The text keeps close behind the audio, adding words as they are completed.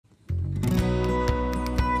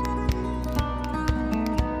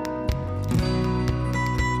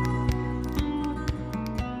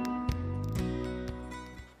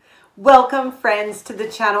Welcome friends to the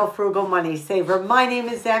channel Frugal Money Saver. My name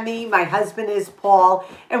is Emmy, my husband is Paul,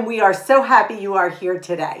 and we are so happy you are here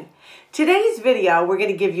today. Today's video, we're going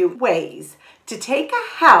to give you ways to take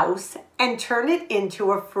a house and turn it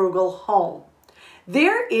into a frugal home.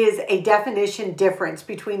 There is a definition difference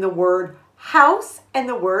between the word house and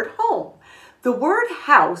the word home. The word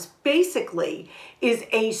house basically is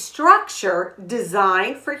a structure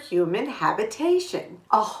designed for human habitation.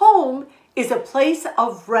 A home is a place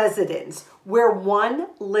of residence where one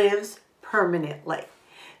lives permanently.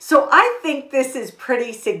 So I think this is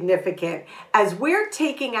pretty significant as we're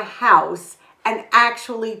taking a house and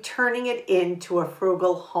actually turning it into a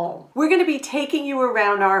frugal home. We're going to be taking you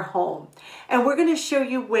around our home and we're going to show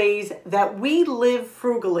you ways that we live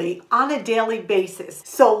frugally on a daily basis.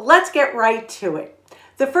 So let's get right to it.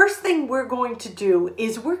 The first thing we're going to do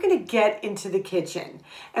is we're going to get into the kitchen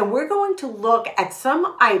and we're going to look at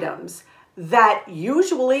some items that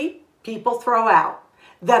usually people throw out,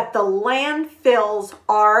 that the landfills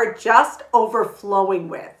are just overflowing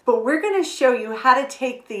with. But we're going to show you how to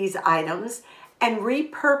take these items and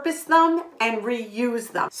repurpose them and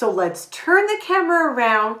reuse them. So let's turn the camera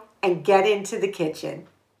around and get into the kitchen.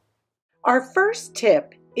 Our first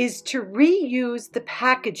tip is to reuse the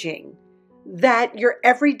packaging that your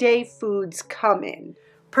everyday foods come in.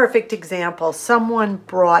 Perfect example, someone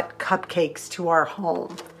brought cupcakes to our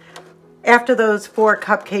home. After those 4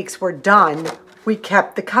 cupcakes were done, we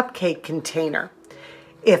kept the cupcake container.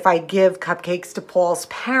 If I give cupcakes to Paul's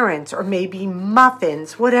parents or maybe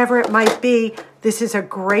muffins, whatever it might be, this is a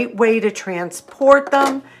great way to transport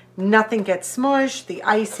them. Nothing gets smushed. The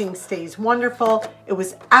icing stays wonderful. It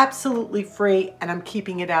was absolutely free and I'm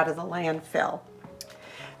keeping it out of the landfill.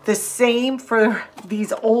 The same for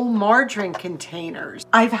these old margarine containers.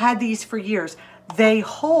 I've had these for years. They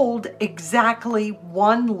hold exactly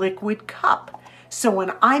 1 liquid cup. So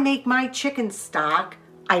when I make my chicken stock,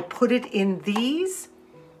 I put it in these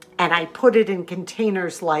and I put it in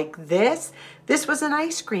containers like this. This was an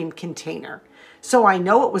ice cream container. So I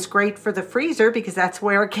know it was great for the freezer because that's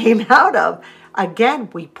where it came out of. Again,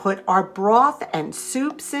 we put our broth and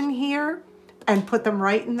soups in here and put them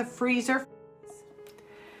right in the freezer.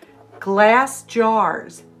 Glass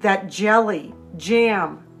jars that jelly,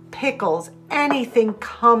 jam, pickles, anything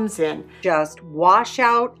comes in. Just wash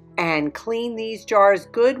out and clean these jars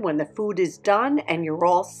good when the food is done and you're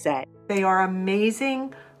all set. They are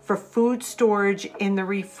amazing for food storage in the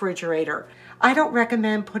refrigerator. I don't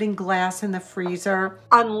recommend putting glass in the freezer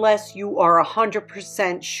unless you are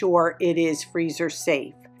 100% sure it is freezer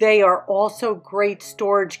safe. They are also great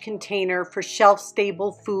storage container for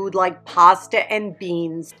shelf-stable food like pasta and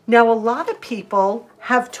beans. Now, a lot of people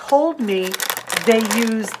have told me they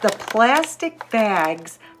use the plastic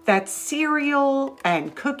bags that cereal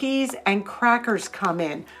and cookies and crackers come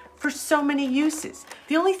in for so many uses.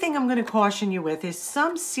 The only thing I'm going to caution you with is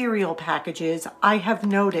some cereal packages I have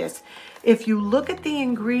noticed, if you look at the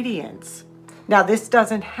ingredients, now this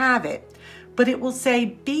doesn't have it, but it will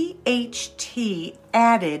say BHT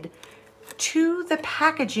added to the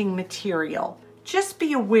packaging material. Just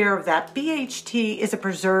be aware of that. BHT is a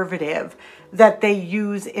preservative that they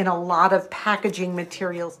use in a lot of packaging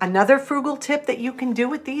materials. Another frugal tip that you can do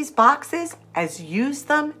with these boxes is use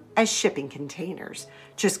them as shipping containers.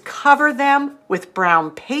 Just cover them with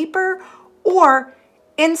brown paper or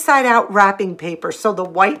inside out wrapping paper so the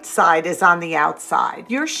white side is on the outside.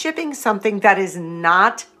 You're shipping something that is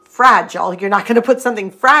not fragile. You're not going to put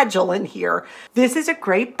something fragile in here. This is a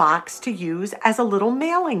great box to use as a little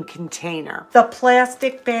mailing container. The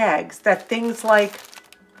plastic bags that things like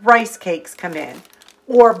rice cakes come in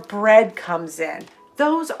or bread comes in.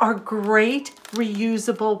 Those are great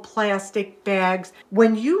reusable plastic bags.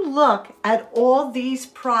 When you look at all these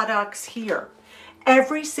products here,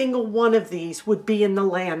 every single one of these would be in the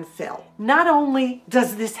landfill. Not only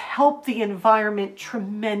does this help the environment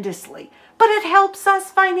tremendously, but it helps us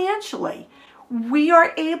financially. We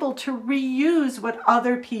are able to reuse what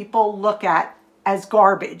other people look at as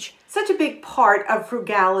garbage. Such a big part of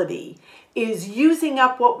frugality is using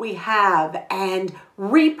up what we have and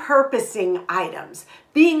repurposing items,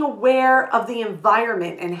 being aware of the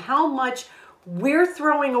environment and how much we're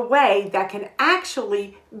throwing away that can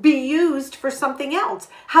actually be used for something else,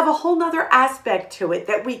 have a whole nother aspect to it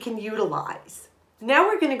that we can utilize. Now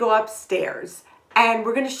we're going to go upstairs and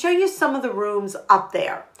we're going to show you some of the rooms up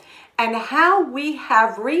there and how we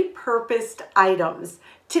have repurposed items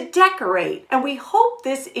to decorate. And we hope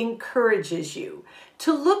this encourages you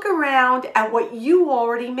to look around at what you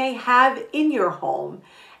already may have in your home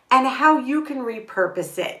and how you can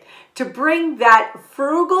repurpose it to bring that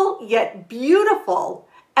frugal yet beautiful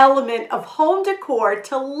element of home decor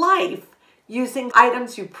to life using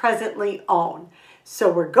items you presently own.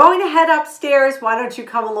 So we're going to head upstairs. Why don't you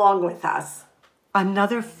come along with us?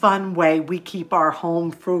 Another fun way we keep our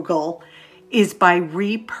home frugal is by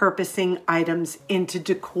repurposing items into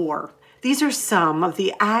decor. These are some of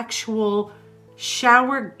the actual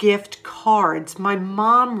shower gift cards my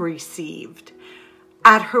mom received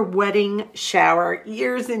at her wedding shower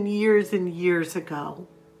years and years and years ago.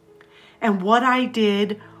 And what I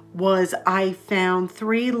did was I found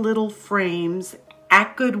 3 little frames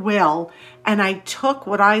at Goodwill, and I took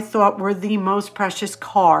what I thought were the most precious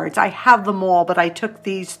cards. I have them all, but I took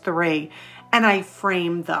these 3 and I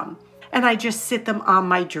framed them. And I just sit them on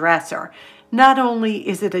my dresser. Not only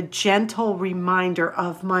is it a gentle reminder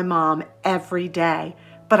of my mom every day,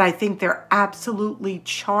 but I think they're absolutely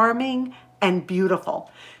charming and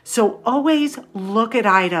beautiful. So always look at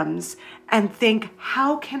items and think,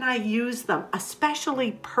 how can I use them?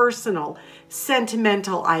 Especially personal,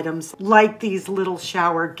 sentimental items like these little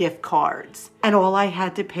shower gift cards. And all I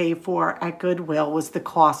had to pay for at Goodwill was the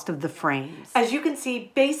cost of the frames. As you can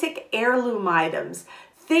see, basic heirloom items,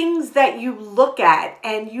 things that you look at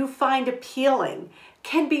and you find appealing,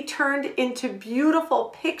 can be turned into beautiful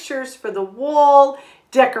pictures for the wall,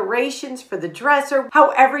 decorations for the dresser,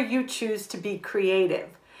 however you choose to be creative.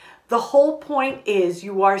 The whole point is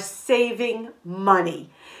you are saving money.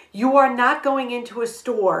 You are not going into a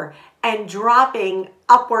store and dropping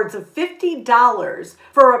upwards of $50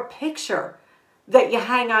 for a picture that you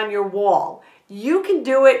hang on your wall. You can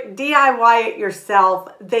do it, DIY it yourself.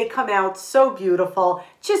 They come out so beautiful.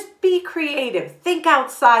 Just be creative. Think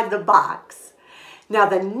outside the box. Now,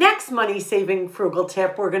 the next money-saving frugal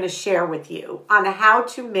tip we're going to share with you on how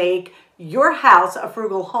to make your house a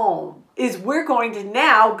frugal home is we're going to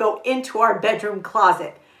now go into our bedroom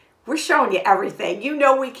closet. We're showing you everything. You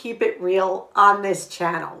know we keep it real on this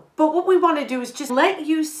channel. But what we want to do is just let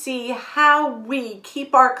you see how we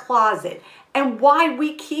keep our closet and why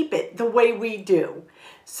we keep it the way we do.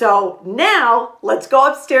 So now let's go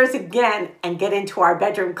upstairs again and get into our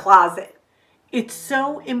bedroom closet. It's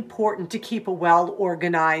so important to keep a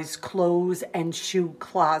well-organized clothes and shoe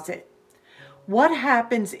closet. What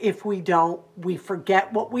happens if we don't? We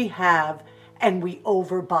forget what we have and we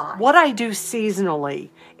overbuy. What I do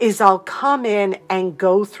seasonally is I'll come in and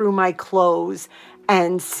go through my clothes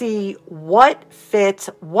and see what fits,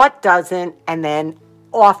 what doesn't, and then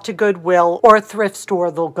off to Goodwill or a thrift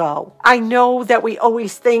store they'll go. I know that we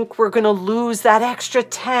always think we're going to lose that extra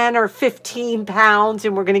 10 or 15 pounds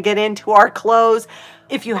and we're going to get into our clothes.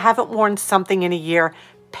 If you haven't worn something in a year,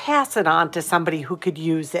 pass it on to somebody who could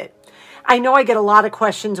use it. I know I get a lot of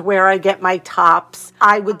questions where I get my tops.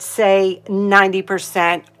 I would say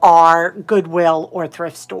 90% are Goodwill or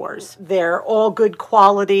thrift stores. They're all good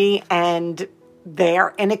quality and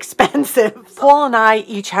they're inexpensive. Paul and I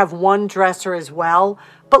each have one dresser as well,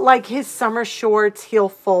 but like his summer shorts, he'll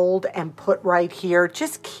fold and put right here.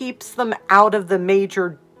 Just keeps them out of the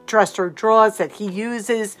major dresser drawers that he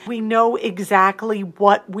uses. We know exactly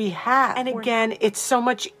what we have. And again, it's so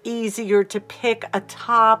much easier to pick a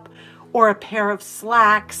top or a pair of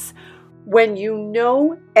slacks when you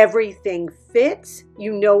know everything fits,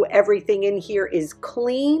 you know everything in here is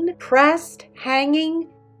clean, pressed, hanging,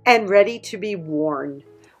 and ready to be worn.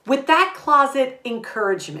 With that closet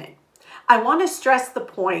encouragement, I want to stress the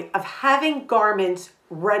point of having garments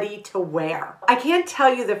ready to wear. I can't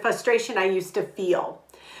tell you the frustration I used to feel,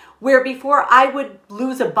 where before I would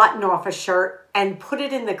lose a button off a shirt and put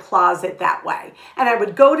it in the closet that way. And I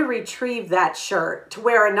would go to retrieve that shirt to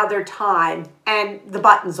wear another time and the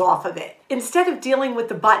button's off of it. Instead of dealing with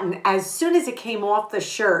the button as soon as it came off the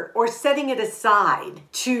shirt or setting it aside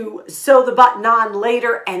to sew the button on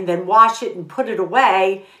later and then wash it and put it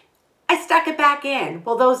away, I stuck it back in.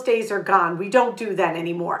 Well, those days are gone. We don't do that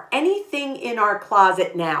anymore. Anything in our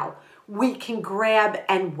closet now, we can grab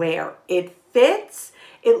and wear. It fits.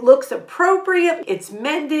 It looks appropriate, it's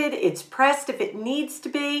mended, it's pressed if it needs to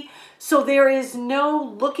be. So there is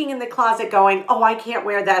no looking in the closet going, oh, I can't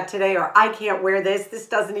wear that today, or I can't wear this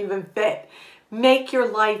doesn't even fit. Make your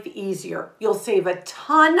life easier. You'll save a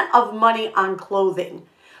ton of money on clothing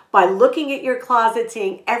by looking at your closet,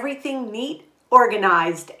 seeing everything neat,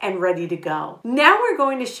 organized, and ready to go. Now we're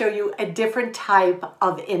going to show you a different type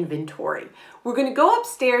of inventory. We're going to go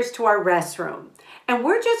upstairs to our restroom. And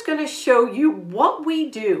we're just going to show you what we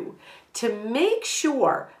do to make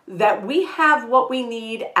sure that we have what we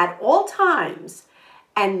need at all times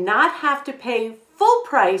and not have to pay full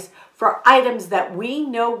price for items that we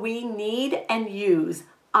know we need and use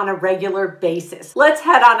on a regular basis. Let's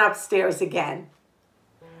head on upstairs again.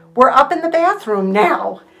 We're up in the bathroom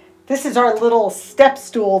now. This is our little step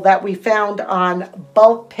stool that we found on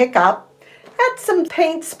bulk pickup. Had some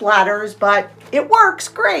paint splatters, but it works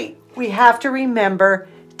great. We have to remember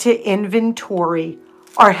to inventory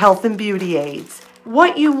our health and beauty aids.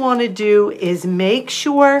 What you want to do is make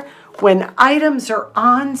sure when items are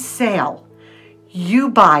on sale, you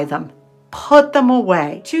buy them, put them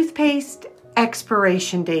away. Toothpaste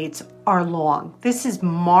expiration dates are long. This is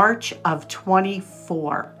March of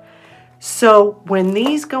 24. So when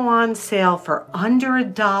these go on sale for under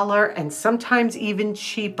 $1 and sometimes even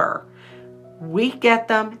cheaper, we get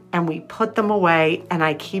them and we put them away, and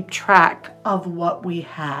I keep track of what we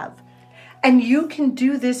have. And you can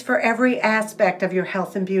do this for every aspect of your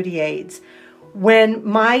health and beauty aids. When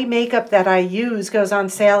my makeup that I use goes on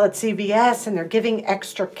sale at CVS and they're giving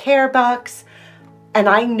extra care bucks, and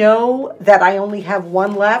I know that I only have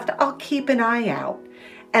one left, I'll keep an eye out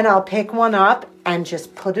and I'll pick one up and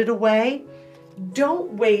just put it away.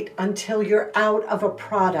 Don't wait until you're out of a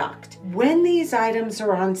product. When these items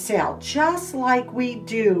are on sale, just like we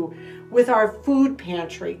do with our food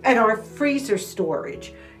pantry and our freezer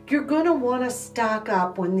storage, you're going to want to stock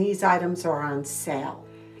up when these items are on sale.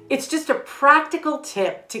 It's just a practical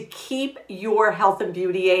tip to keep your health and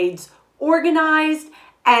beauty aids organized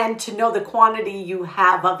and to know the quantity you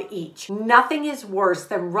have of each. Nothing is worse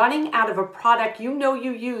than running out of a product you know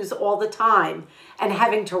you use all the time and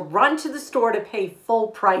having to run to the store to pay full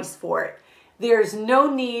price for it. There's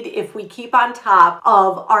no need if we keep on top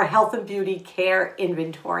of our health and beauty care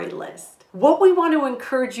inventory list. What we want to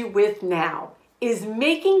encourage you with now is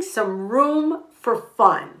making some room for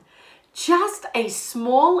fun. Just a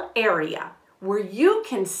small area where you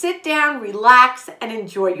can sit down, relax, and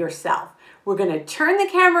enjoy yourself. We're going to turn the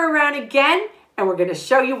camera around again and we're going to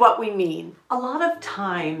show you what we mean. A lot of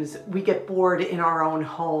times we get bored in our own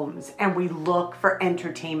homes and we look for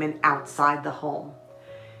entertainment outside the home.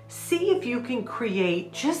 See if you can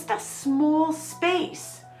create just a small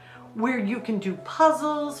space where you can do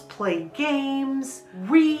puzzles, play games,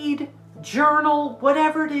 read, journal,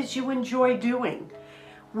 whatever it is you enjoy doing.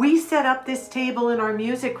 We set up this table in our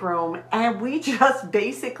music room and we just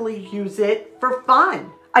basically use it for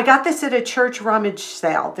fun. I got this at a church rummage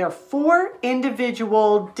sale. They're 4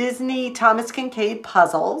 individual Disney Thomas Kincaid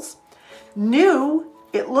puzzles. New,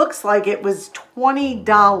 it looks like it was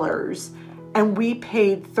 $20 and we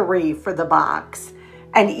paid $3 for the box.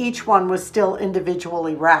 And each one was still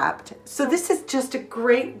individually wrapped. So this is just a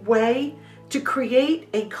great way to create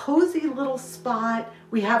a cozy little spot.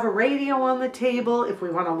 We have a radio on the table if we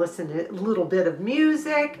want to listen to a little bit of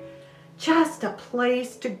music. Just a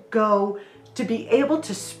place to go to be able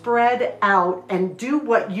to spread out and do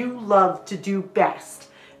what you love to do best,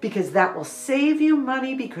 because that will save you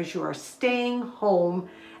money because you are staying home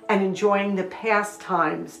and enjoying the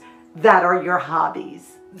pastimes that are your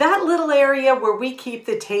hobbies. That little area where we keep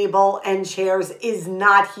the table and chairs is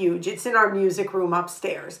not huge. It's in our music room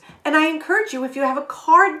upstairs. And I encourage you, if you have a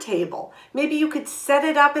card table, maybe you could set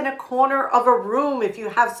it up in a corner of a room if you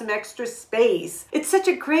have some extra space. It's such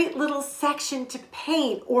a great little section to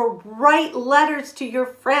paint or write letters to your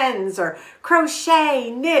friends or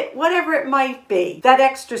crochet, knit, whatever it might be. That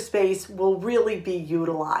extra space will really be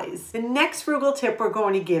utilized. The next frugal tip we're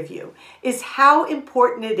going to give you is how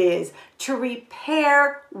important it is to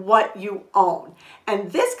repair what you own.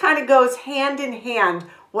 And this kind of goes hand in hand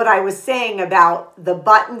what I was saying about the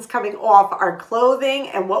buttons coming off our clothing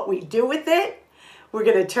and what we do with it. We're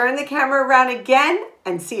going to turn the camera around again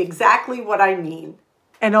and see exactly what I mean.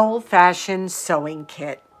 An old-fashioned sewing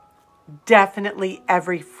kit. Definitely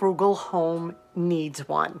every frugal home needs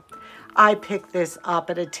one. I picked this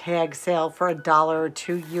up at a tag sale for $1 or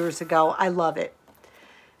 $2 years ago. I love it.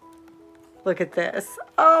 Look at this.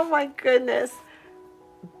 Oh my goodness.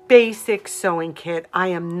 Basic sewing kit. I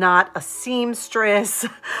am not a seamstress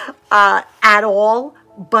at all,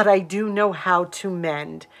 but I do know how to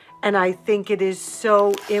mend. And I think it is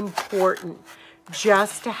so important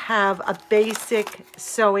just to have a basic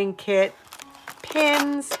sewing kit.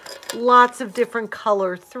 Pins, lots of different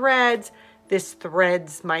color threads. This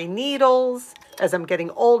threads my needles. As I'm getting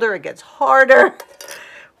older, it gets harder.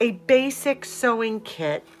 A basic sewing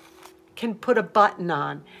kit can put a button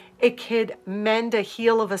on. It could mend a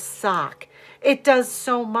heel of a sock. It does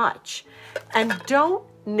so much. And don't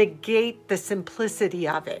negate the simplicity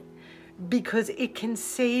of it, because it can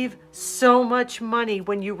save so much money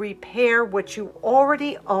when you repair what you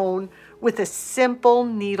already own with a simple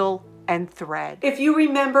needle and thread. If you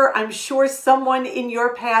remember, I'm sure someone in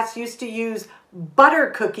your past used to use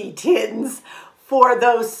butter cookie tins for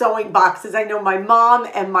those sewing boxes. I know my mom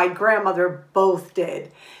and my grandmother both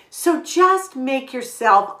did. So just make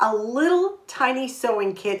yourself a little tiny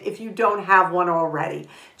sewing kit if you don't have one already.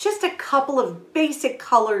 Just a couple of basic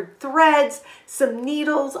colored threads, some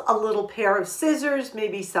needles, a little pair of scissors,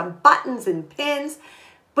 maybe some buttons and pins,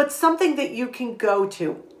 but something that you can go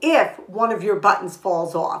to if one of your buttons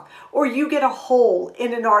falls off or you get a hole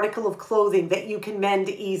in an article of clothing that you can mend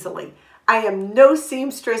easily. I am no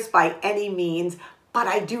seamstress by any means, but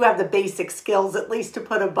I do have the basic skills at least to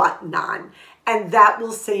put a button on, and that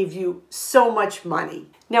will save you so much money.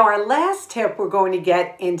 Now our last tip, we're going to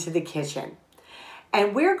get into the kitchen,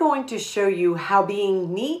 and we're going to show you how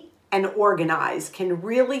being neat and organized can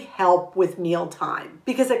really help with mealtime,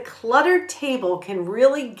 because a cluttered table can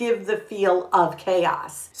really give the feel of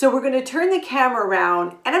chaos. So we're going to turn the camera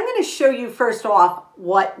around and I'm going to show you first off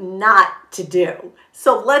what not to do.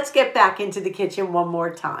 So let's get back into the kitchen one more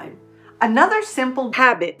time. Another simple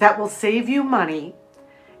habit that will save you money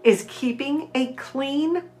is keeping a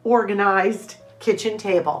clean, organized kitchen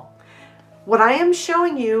table. What I am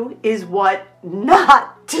showing you is what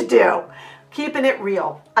not to do. Keeping it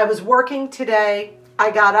real. I was working today.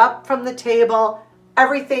 I got up from the table.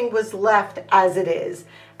 Everything was left as it is.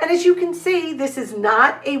 And as you can see, this is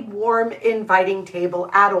not a warm, inviting table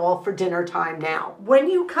at all for dinner time now. When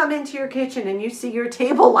you come into your kitchen and you see your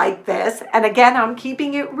table like this, and again, I'm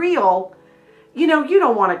keeping it real, you know, you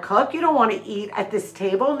don't want to cook. You don't want to eat at this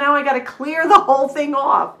table. Now I got to clear the whole thing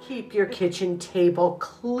off. Keep your kitchen table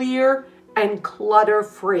clear and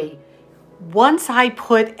clutter-free. Once I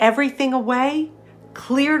put everything away,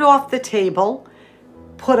 cleared off the table,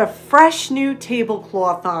 put a fresh new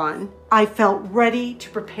tablecloth on, I felt ready to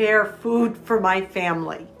prepare food for my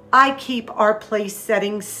family. I keep our place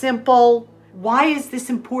settings simple. Why is this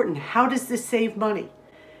important? How does this save money?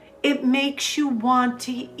 It makes you want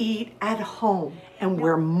to eat at home, and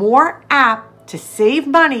we're more apt to save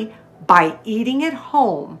money by eating at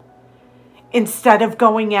home instead of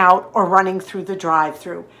going out or running through the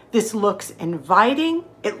drive-thru. This looks inviting,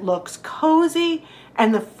 it looks cozy,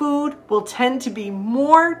 and the food will tend to be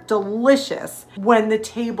more delicious when the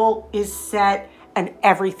table is set and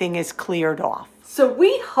everything is cleared off. So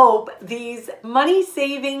we hope these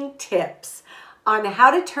money-saving tips on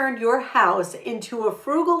how to turn your house into a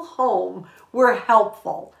frugal home were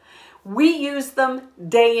helpful. We use them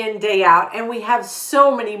day in, day out, and we have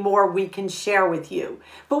so many more we can share with you.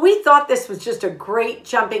 But we thought this was just a great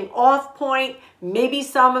jumping off point. Maybe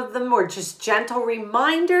some of them were just gentle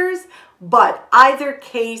reminders, but either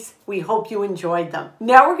case, we hope you enjoyed them.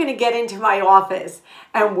 Now we're going to get into my office,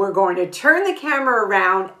 and we're going to turn the camera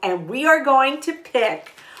around, and we are going to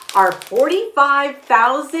pick our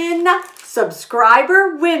 45,000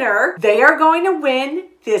 subscriber winner. They are going to win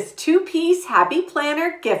this 2-piece Happy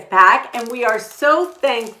Planner gift pack, and we are so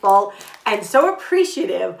thankful and so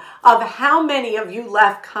appreciative of how many of you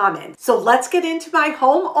left comments. So let's get into my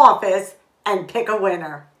home office and pick a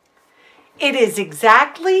winner. It is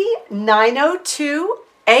exactly 9:02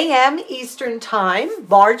 a.m. Eastern Time,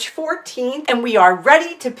 March 14th, and we are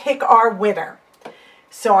ready to pick our winner.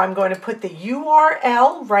 So I'm going to put the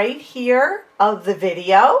URL right here of the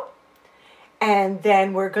video. And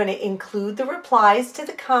then we're going to include the replies to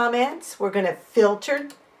the comments. We're going to filter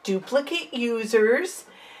duplicate users.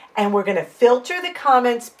 And we're going to filter the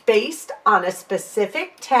comments based on a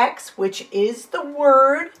specific text, which is the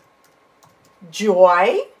word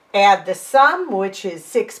joy. Add the sum, which is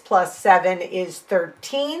 6 plus 7 is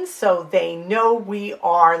 13. So they know we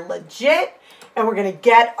are legit. And we're going to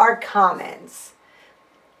get our comments.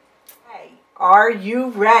 Okay, are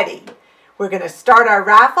you ready? We're going to start our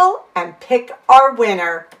raffle and pick our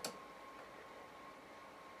winner.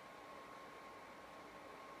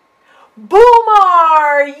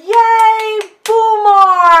 Boomar! Yay,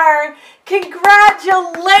 Boomar!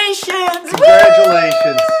 Congratulations!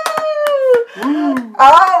 Congratulations!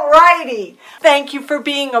 All righty. Thank you for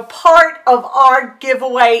being a part of our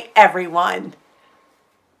giveaway, everyone.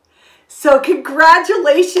 So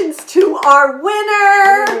congratulations to our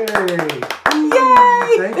winner! Yay!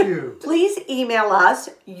 Yay! Thank you. Please email us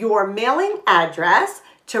your mailing address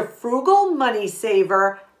to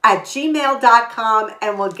frugalmoneysaver@gmail.com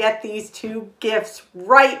and we'll get these 2 gifts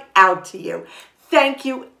right out to you. Thank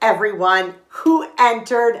you everyone who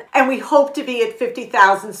entered, and we hope to be at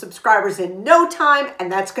 50,000 subscribers in no time,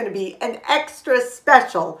 and that's going to be an extra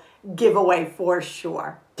special giveaway for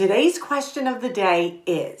sure. Today's question of the day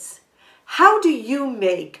is, how do you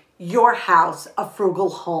make your house a frugal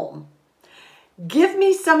home? Give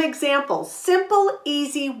me some examples, simple,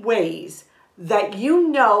 easy ways that you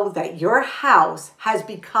know that your house has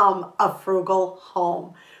become a frugal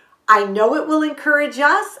home. I know it will encourage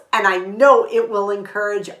us, and I know it will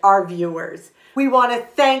encourage our viewers. We want to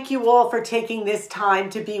thank you all for taking this time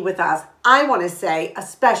to be with us. I want to say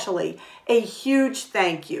especially a huge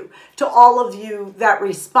thank you to all of you that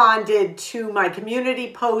responded to my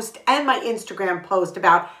community post and my Instagram post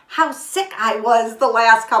about how sick I was the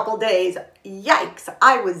last couple days. Yikes,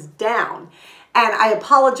 I was down. And I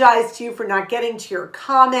apologize to you for not getting to your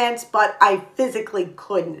comments, but I physically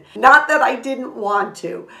couldn't. Not that I didn't want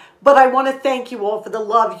to, but I want to thank you all for the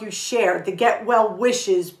love you shared, the get well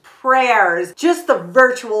wishes, prayers, just the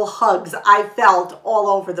virtual hugs I felt all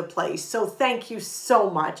over the place. So thank you so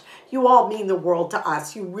much. You all mean the world to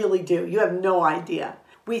us. You really do. You have no idea.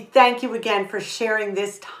 We thank you again for sharing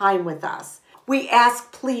this time with us. We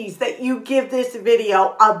ask, please, that you give this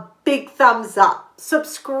video a big thumbs up.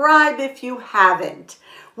 Subscribe if you haven't.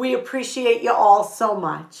 We appreciate you all so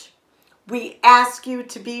much. We ask you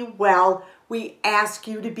to be well. We ask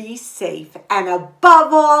you to be safe. And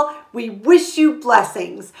above all, we wish you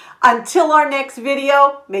blessings. Until our next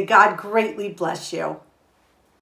video, may God greatly bless you.